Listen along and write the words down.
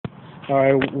All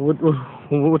right,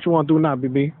 what you want to do now,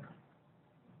 BB?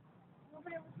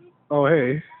 Oh,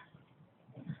 hey.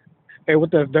 Hey,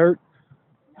 what that dirt?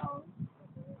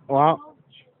 Wow.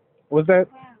 What's that?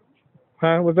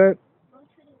 Huh? What's that?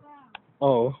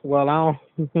 Oh, well, I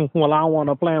don't, well, I don't want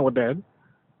to play with that.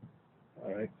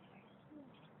 All right.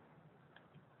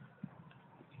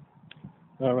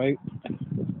 All right.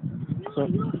 So,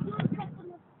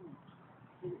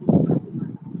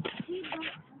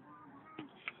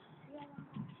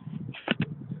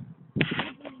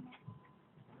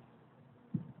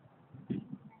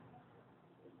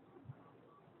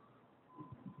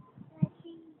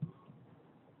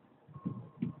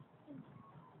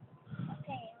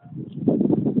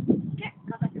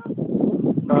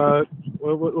 uh,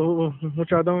 what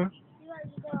y'all doing?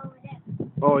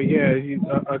 Oh yeah,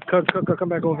 come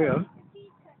back over here.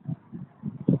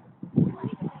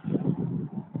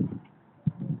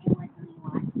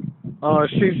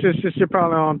 She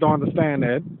probably don't understand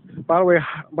that. By the way,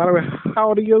 how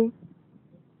old are you?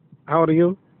 How old are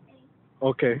you?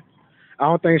 Okay. I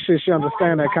don't think she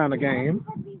understand that kind of game.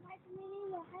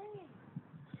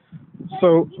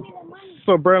 So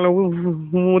so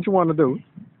Berlin, what you want to do?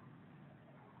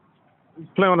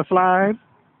 Play on the slide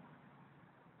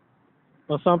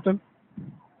or something?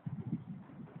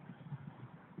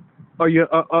 Or you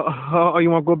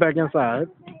want to go back inside?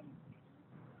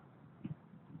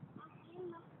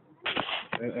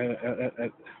 I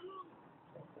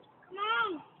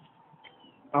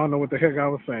don't know what the heck I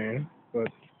was saying, but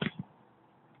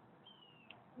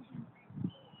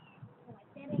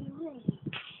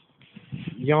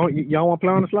y'all want to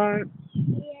play on the slide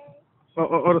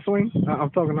or the swing?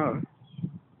 I'm talking to her.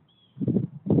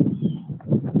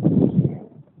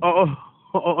 Oh,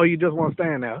 or you just want to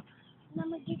stand there?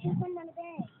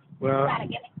 Well,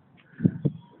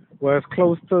 well, it's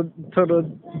close to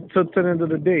the end of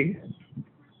the day.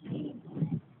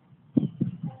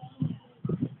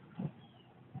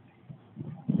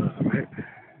 All right.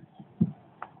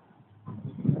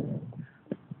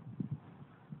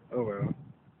 Oh well.